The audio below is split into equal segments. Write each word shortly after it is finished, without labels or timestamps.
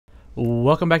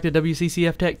Welcome back to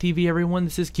WCCF Tech TV, everyone.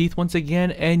 This is Keith once again,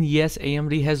 and yes,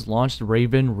 AMD has launched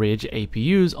Raven Ridge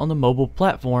APUs on the mobile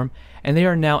platform, and they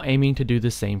are now aiming to do the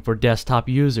same for desktop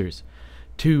users.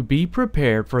 To be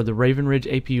prepared for the Raven Ridge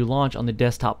APU launch on the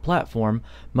desktop platform,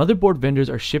 motherboard vendors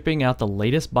are shipping out the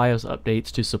latest BIOS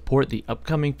updates to support the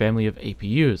upcoming family of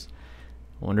APUs.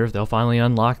 I wonder if they'll finally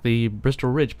unlock the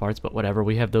Bristol Ridge parts, but whatever,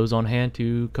 we have those on hand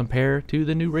to compare to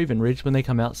the new Raven Ridge when they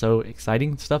come out, so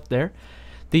exciting stuff there.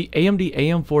 The AMD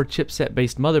AM4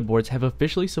 chipset-based motherboards have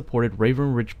officially supported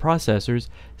Raven Ridge processors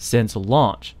since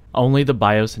launch. Only the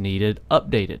BIOS needed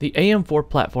updated. The AM4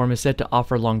 platform is set to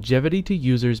offer longevity to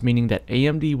users, meaning that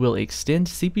AMD will extend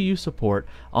CPU support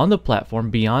on the platform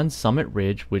beyond Summit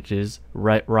Ridge, which is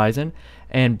Ryzen,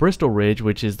 and Bristol Ridge,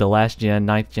 which is the last gen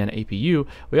 9th gen APU.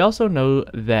 We also know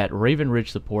that Raven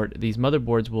Ridge support, these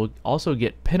motherboards will also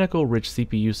get Pinnacle Ridge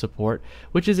CPU support,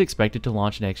 which is expected to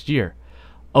launch next year.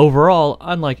 Overall,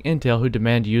 unlike Intel, who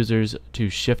demand users to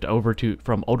shift over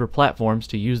from older platforms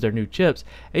to use their new chips,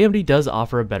 AMD does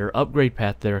offer a better upgrade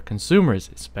path to their consumers,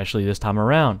 especially this time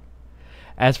around.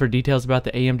 As for details about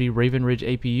the AMD Raven Ridge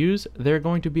APUs, they're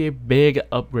going to be a big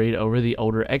upgrade over the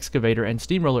older Excavator and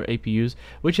Steamroller APUs,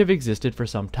 which have existed for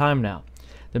some time now.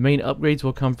 The main upgrades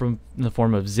will come from in the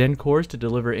form of Zen cores to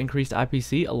deliver increased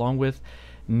IPC, along with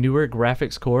newer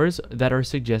graphics cores that are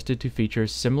suggested to feature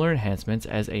similar enhancements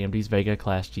as AMD's Vega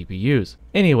class GPUs.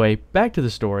 Anyway, back to the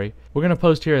story. We're going to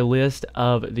post here a list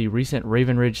of the recent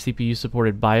Raven Ridge CPU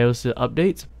supported BIOS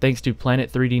updates. Thanks to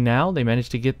Planet 3D Now, they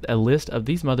managed to get a list of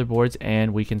these motherboards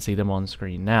and we can see them on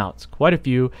screen now. It's quite a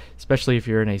few, especially if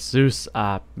you're an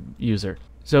ASUS user.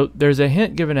 So there's a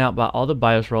hint given out by all the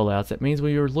BIOS rollouts that means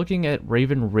we are looking at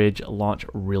Raven Ridge launch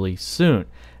really soon.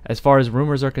 As far as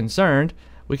rumors are concerned,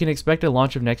 we can expect a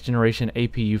launch of next generation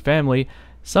APU family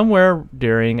somewhere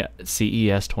during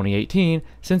CES 2018,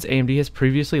 since AMD has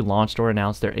previously launched or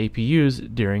announced their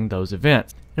APUs during those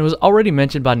events. It was already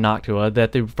mentioned by Noctua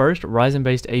that the first Ryzen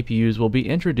based APUs will be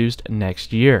introduced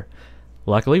next year.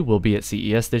 Luckily, we'll be at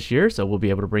CES this year, so we'll be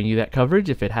able to bring you that coverage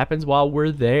if it happens while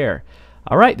we're there.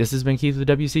 Alright, this has been Keith with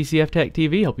WCCF Tech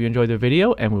TV. Hope you enjoyed the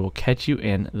video, and we will catch you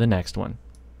in the next one.